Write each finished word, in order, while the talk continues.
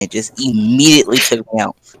it just immediately took me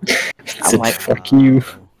out. I'm like, fuck you.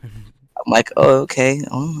 I'm like, oh, okay.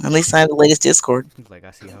 Well, at least I have the latest Discord. Like,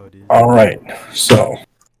 I see how it is. Alright, so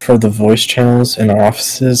for the voice channels in our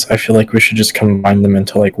offices, I feel like we should just combine them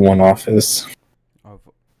into like one office.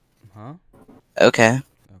 Huh? Okay.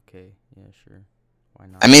 Okay, yeah, sure. Why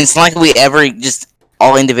not? I mean, it's not like we ever just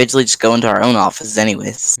all individually just go into our own offices,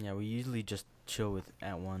 anyways. Yeah, we usually just chill with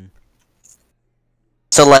at one.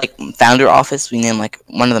 So, like, founder office, we name like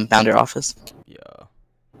one of them founder office. Yeah.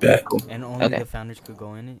 Bet. And only Okay. the founders could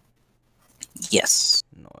go in it? Yes.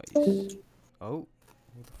 Nice. Oh,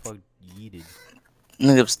 who the fuck yeeted? I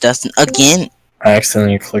think it was Dustin again. I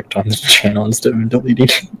accidentally clicked on the channel instead of deleting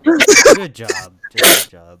it. Good job. Just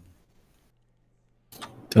good job.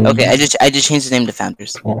 Okay, I just changed the name to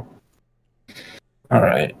founders. Cool.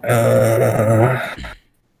 Alright,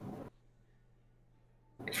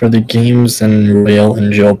 for the games and Rail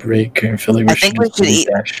and Jailbreak, I feel like we I should think we just should delete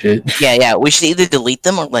that shit. Yeah, we should either delete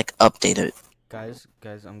them or like update it. Guys,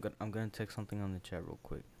 I'm gonna text something on the chat real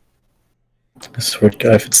quick. I swear to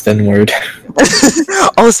God, if it's the N-word.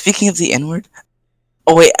 Oh, speaking of the N-word.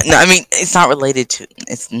 Oh wait, no, I mean it's not related to.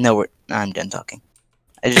 It's no. I'm done talking.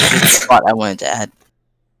 I just thought I wanted to add.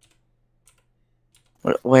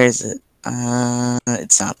 Where is it?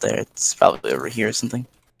 It's not there. It's probably over here or something.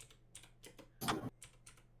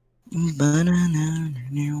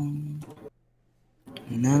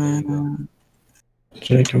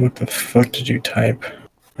 Jacob, what the fuck did you type?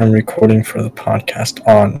 I'm recording for the podcast.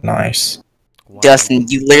 Oh, nice. Why? Dustin,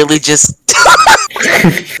 you literally just.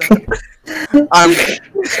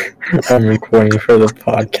 I'm recording for the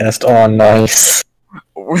podcast. Oh, nice.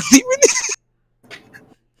 really.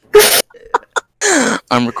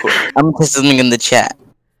 I'm recording. I'm putting something in the chat.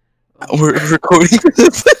 We're recording for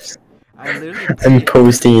this. I'm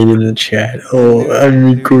posting it in the chat. Oh,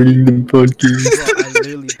 I'm recording the podcast. Bro, I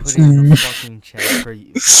literally put it in the fucking chat for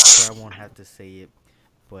you, so I won't have to say it.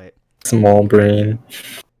 But Small brain.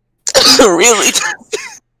 Really?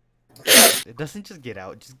 it doesn't just get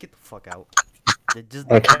out. Just get the fuck out. It just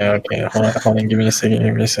Okay. Hold on. Give me a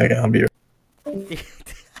second. I'll be. I'm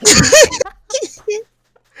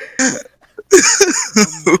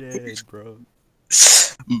dead, bro.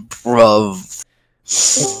 Bruv.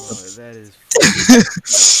 Oh, that is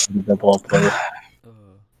Double upload.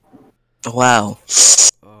 Wow.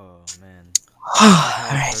 Oh man.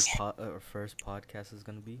 Alright. Our first podcast is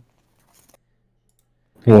gonna be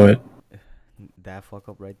What? that fuck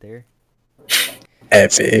up right there.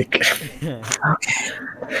 Epic.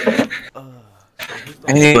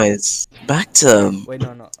 Anyways, back to Wait,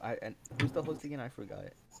 no. Who's the host again? I forgot.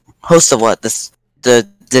 host of what? This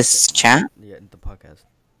chat? Yeah, the podcast.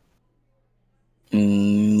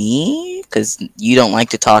 Me? Because you don't like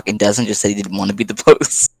to talk and doesn't just say he didn't want to be the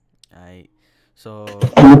host. So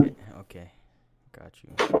okay, got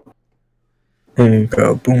you.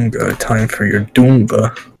 Boonga boonga, time for your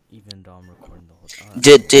Doomba. Even though I'm recording the whole time.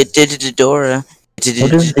 Dora. What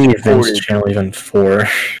is the events channel even for?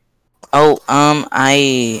 Oh,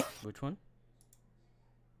 Which one?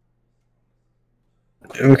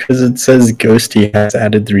 Because it says Ghosty has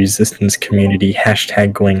added the Resistance community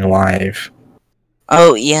hashtag going live.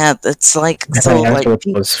 Oh yeah, that's like so I asked like. what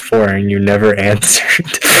it was for, and you never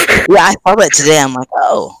answered. Yeah, I saw that today. I'm like,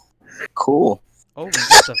 oh, cool. Oh, we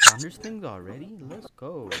got the founders things already. Let's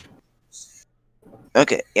go.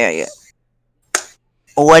 Okay, yeah.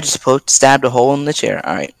 Oh, I just stabbed a hole in the chair.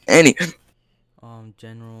 All right.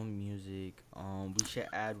 General music. We should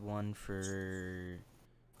add one for.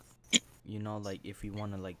 You know, like if we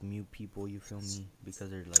want to like mute people, you feel me? Because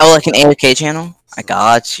they're like. Oh, like an AFK channel? I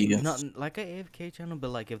got you. Not like a AFK channel,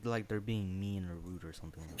 but like if like they're being mean or rude or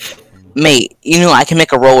something. Like that, Mate, I can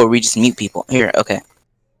make a role where we just mute people. Here, okay.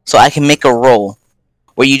 So I can make a role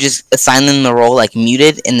where you just assign them the role like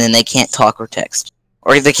muted, and then they can't talk or text,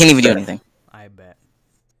 or they can't even do anything. I bet.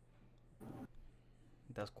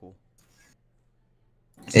 That's cool.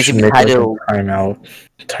 They should make be like a titled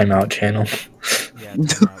timeout channel. Yeah,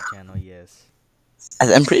 timeout channel. Yes.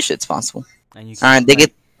 I'm pretty sure it's possible. And you. All right, they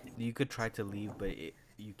get. You could try to leave, but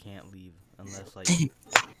you can't leave unless like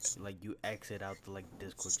you exit out the like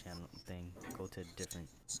Discord channel thing, go to a different.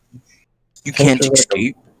 You can't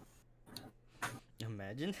escape.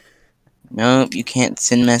 Imagine. Nope, you can't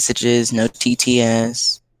send messages. No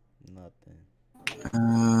TTS. Nothing.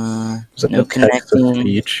 No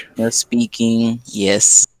connecting. No speaking.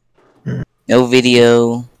 Yes. No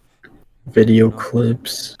video. Video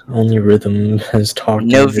clips. Only Rhythm has talked.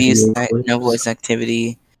 No views. No voice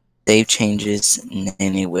activity. Save changes.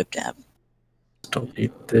 Any whipped app.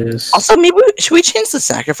 Delete this. Also, maybe should we change the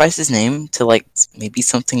sacrifice's name to like maybe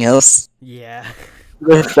something else? Yeah.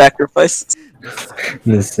 The sacrifices.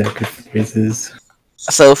 The sacrifices.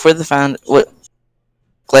 So for the what,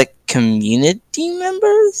 like community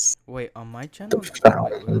members? Wait, on my The channel?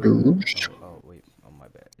 founders. Oh, wait. Oh, my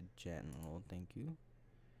bad. General, thank you.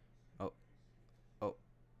 Oh. Oh.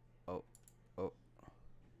 Oh. Oh.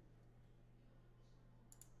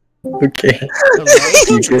 Okay. Hello?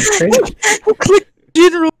 You good, Trey? Click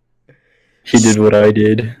general. He did what I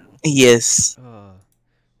did. Yes.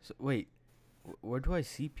 So, wait. Where do I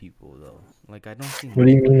see people, though? Like, I don't see... What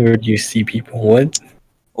do you mean? Where do you see people? What?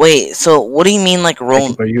 Wait. So what do you mean like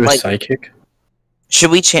role? Are you a Like, psychic? should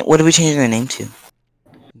we change? What do we change their name to?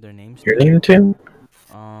 Their names? Your name too?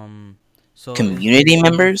 So... Community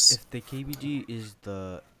members? If the KBG is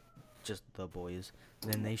just the boys,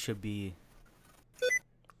 then they should be...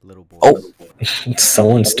 little boys. Oh.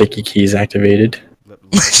 Someone's sticky key is activated. Little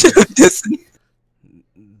boys.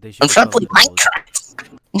 They should I'm be trying to play called little boys.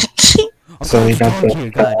 Minecraft. So we got Oh my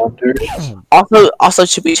God. the Also,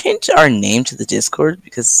 should we change our name to the Discord?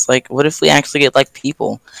 Because, like, what if we actually get like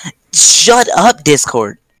people? Shut up,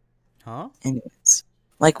 Discord. Huh? Anyways,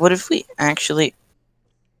 like, what if we actually?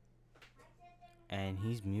 And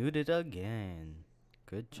he's muted again.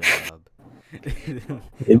 Good job.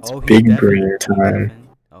 It's Oh, he's big deafened. brain He's time. deafened.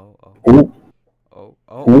 Oh, oh, Ooh. oh,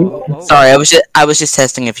 oh, Ooh. oh, oh. Sorry, I was just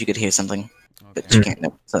testing if you could hear something, but Okay. you can't.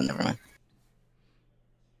 No, so never mind.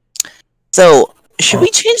 So should we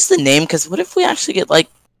change the name? Because what if we actually get like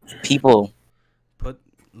people? Put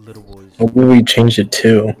little boys. What will we change it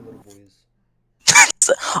to? Little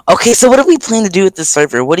boys. Okay, so what do we plan to do with the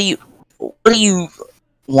server? What do you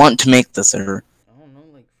want to make the server? I don't know,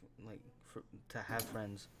 to have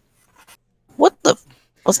friends. What the?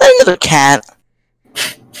 Was that another cat?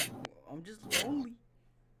 I'm just lonely.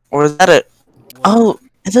 Or is that a? What? Oh,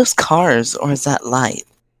 are those cars or is that light?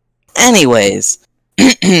 Anyways,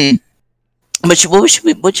 but what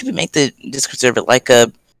should we make the Discord server like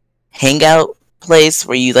a hangout place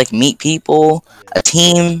where you like meet people, Yeah, a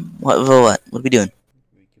team? What are we doing,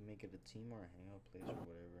 we can make it a team or a hangout place or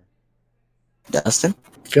whatever. Dustin?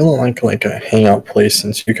 I feel like a hangout place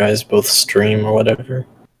since you guys both stream or whatever.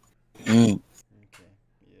 Mm,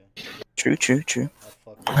 Okay, yeah. true. I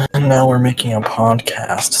fucked up. And now we're making a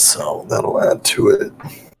podcast, so that'll add to it.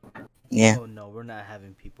 Yeah. Oh no, we're not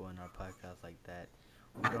having people in our podcast like that.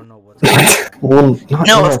 We don't know what's going on. Well, not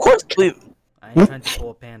No, yet. of course we. I ain't trying to pull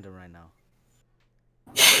a panda right now.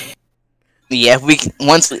 Yeah, we can,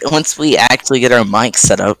 once we actually get our mic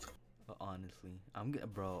set up, But honestly,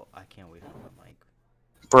 bro, I can't wait for my mic.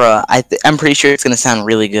 bruh. I'm pretty sure it's gonna sound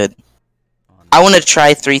really good. Honestly. I want to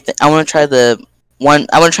try I want to try the one.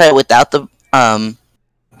 I want to try it without the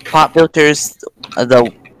pop filters,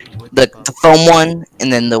 the With the foam one,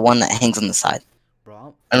 and then the one that hangs on the side.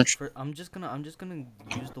 Bro, I'm I'm just gonna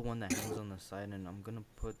use the one that hangs on the side, and I'm gonna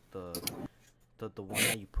put the one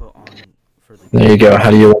that you put on for the. There you go. How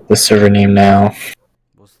do you like the server name now?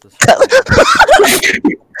 What's the?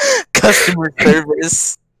 Customer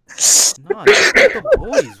service. Nah, just put the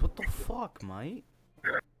boys. What the fuck, mate?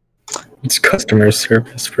 It's customer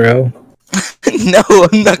service, bro. No,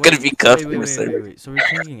 I'm not gonna be Wait, customer service. wait. So we're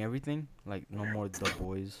changing everything? Like no more the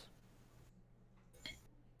boys.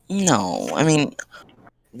 No, I mean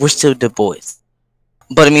we're still the boys,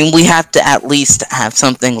 but I mean we have to at least have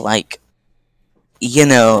something like, you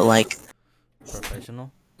know, like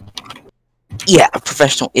Professional. yeah,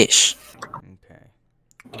 professional-ish. Okay.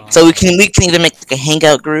 So we can either make like a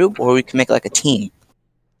hangout group or we can make like a team,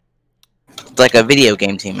 like a video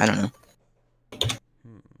game team. I don't know,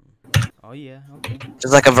 Oh yeah. Okay.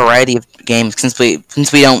 just like a variety of games. Since we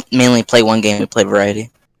don't mainly play one game, we play variety.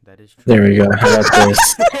 That is true. There we go. How about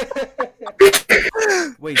this?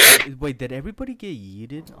 Wait. Did everybody get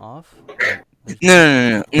yeeted off? Like,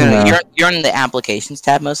 No. No. You're on the applications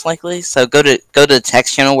tab most likely. So go to the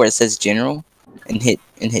text channel where it says general, and hit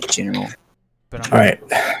general. But I'm All right.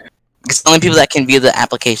 Because the only people that can view the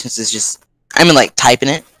applications is just, I mean, like typing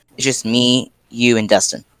it. It's just me, you, and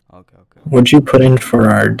Dustin. Okay. What'd you put in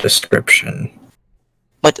for our description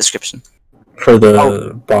What description? for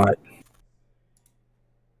the bot?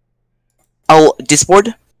 Oh,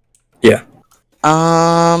 Discord. Yeah.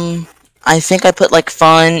 I think I put like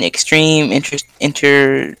fun, extreme, interest,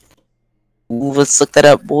 Let's look that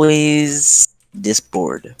up, boys.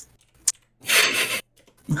 Discord.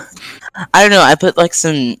 I don't know. I put like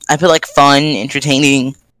fun,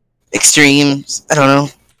 entertaining, extremes. I don't know.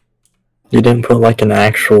 You didn't put like an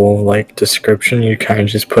actual like description. You kind of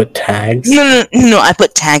just put tags. No. I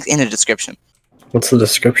put tags in the description. What's the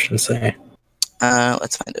description say?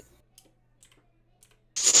 Let's find it.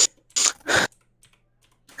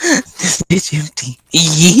 This bitch empty.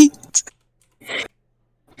 Yeet.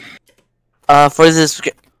 For this,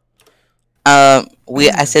 I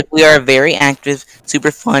said we are a very active,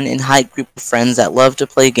 super fun, and hype group of friends that love to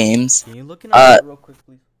play games. Can you look in our chat real quick,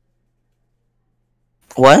 please?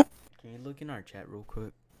 What? Can you look in our chat real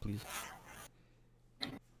quick, please?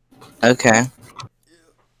 Okay.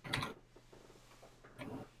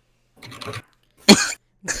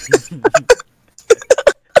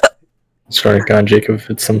 Sorry, God, Jacob, if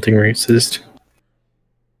it's something racist.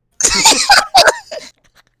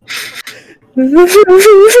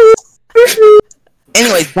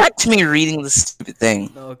 Anyway, back to me reading this stupid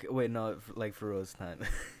thing. No, okay, wait, no, like for real, it's not.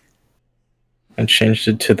 I changed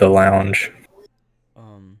it to the lounge.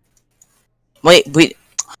 Wait.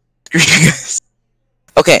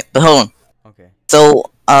 Okay, but hold on. Okay.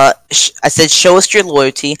 So, I said show us your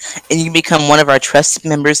loyalty, and you can become one of our trusted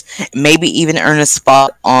members, and maybe even earn a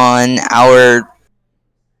spot on our...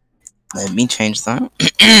 Let me change that.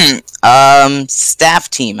 Staff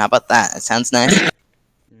team. How about that? That sounds nice.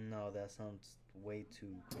 No, that sounds way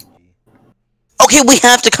too cringy. Okay, we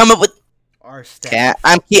have to come up with... Our staff.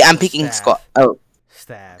 Okay, I'm picking Staff. squad. Oh,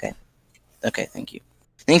 Staff. okay, thank you.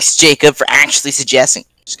 Thanks, Jacob, for actually suggesting.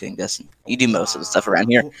 Just kidding, Dustin. You do most of the stuff around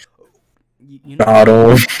here. You know,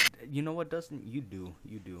 Otto. you know what, Dustin? You do.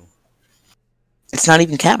 It's not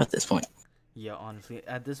even Cap at this point. Yeah, honestly,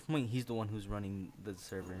 at this point, he's the one who's running the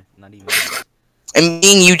server, not even me. And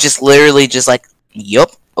me and you just literally just like,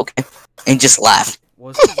 yup, okay, and just laugh.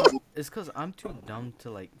 Well, it's because I'm too dumb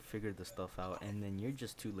to like figure the stuff out, and then you're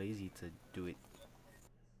just too lazy to do it.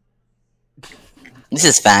 This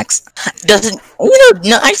is facts. Doesn't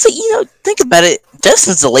no? Actually, think about it.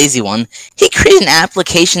 Dustin's the lazy one. He created an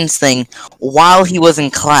applications thing while he was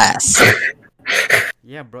in class.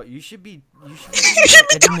 Yeah, bro, you should be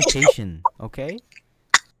education, okay?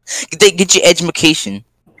 Get your education.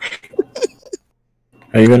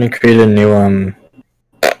 Are you gonna create a new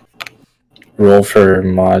role for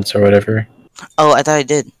mods or whatever? Oh, I thought I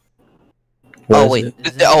did. What is wait.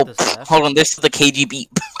 it? Hold on. There's the KGB.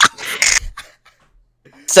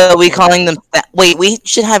 So we calling them? Wait, we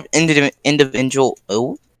should have individual.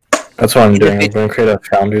 Oh. That's what I'm doing. I'm gonna create a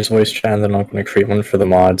founder's voice chat, and then I'm gonna create one for the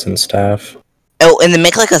mods and staff. Oh, and then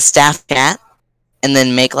make like a staff chat, and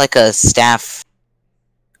then make like a staff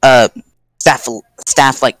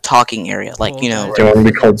like talking area, like Do you want to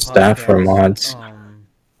be called staff or mods?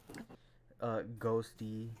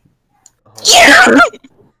 Ghosty. Yeah.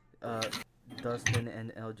 Dustin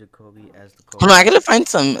and El Jacoby as the Hold on, I gotta find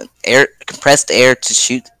some compressed air to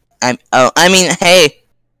shoot. Hey,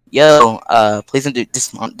 yo, please don't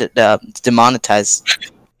demonetize.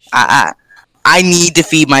 I need to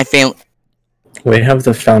feed my family. We have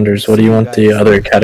the founders. What do you want the other category?